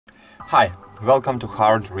Hi, welcome to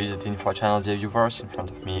HardReset.Info channel, dear viewers. In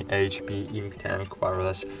front of me HP Ink Tank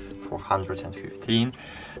Wireless 415.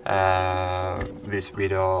 This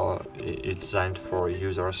video is designed for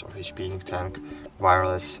users of HP Ink Tank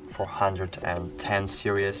Wireless 410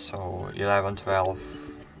 series, so 11, 12,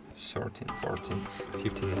 13, 14,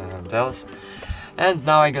 15 models. And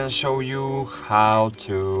now I'm gonna show you how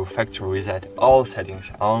to factory reset all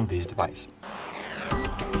settings on this device.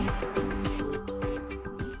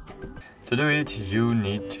 To do it, you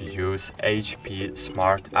need to use HP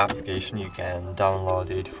Smart application. You can download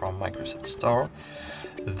it from Microsoft Store.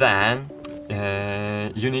 Then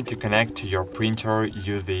you need to connect to your printer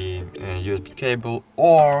using USB cable,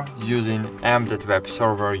 or using m.web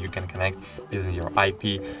server. You can connect using your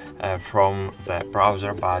IP from the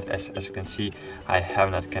browser, but as you can see, I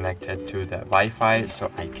have not connected to the Wi-Fi,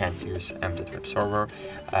 so I can't use m.web server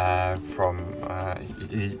from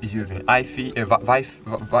using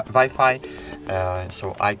Wi-Fi,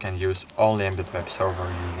 so I can use only m.web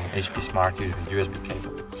server using HP Smart using USB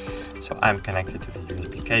cable. So I'm connected to the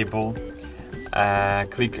USB cable.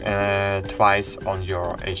 Click twice on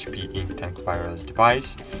your HP Ink Tank Wireless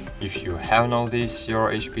device. If you have now your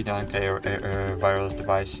HP Tank Wireless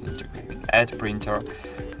device, you need to click Add Printer,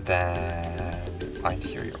 then find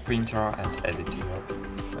here your printer and add it to your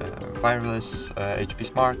wireless HP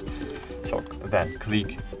Smart. So then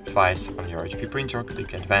click twice on your HP printer,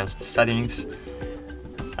 click Advanced Settings,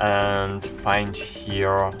 and find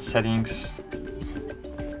here Settings,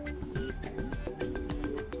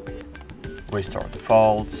 Restore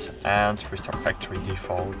Defaults and Restore Factory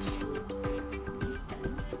Defaults.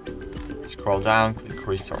 Scroll down, click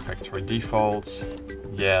Restore Factory Defaults,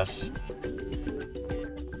 yes.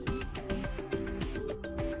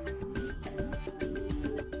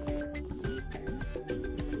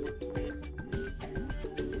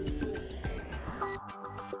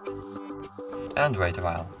 And wait a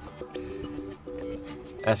while.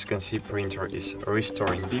 As you can see, printer is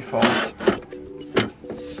restoring defaults.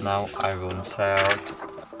 Now I will insert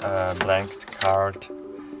a blank card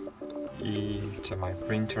into my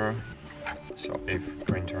printer, so if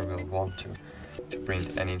printer will want to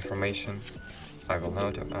print any information, I will know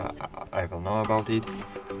about it.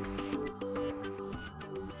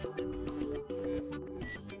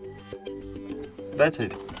 That's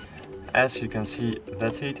it. As you can see,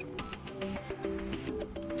 that's it.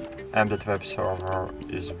 M.web server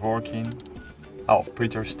is working. Oh,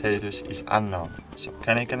 printer status is unknown. So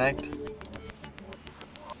can I connect?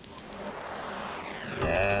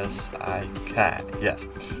 Yes, I can. Yes,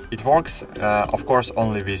 it works. Of course,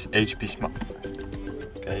 only with HP Smart.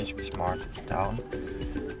 Okay, HP Smart is down.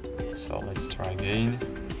 So let's try again.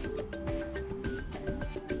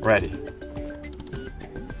 Ready.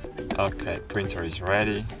 Okay, printer is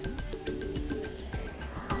ready.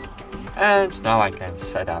 And now I can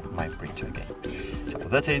set up my printer again. So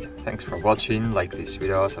that's it. Thanks for watching. Like this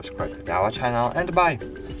video, subscribe to our channel, and bye.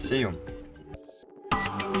 See you.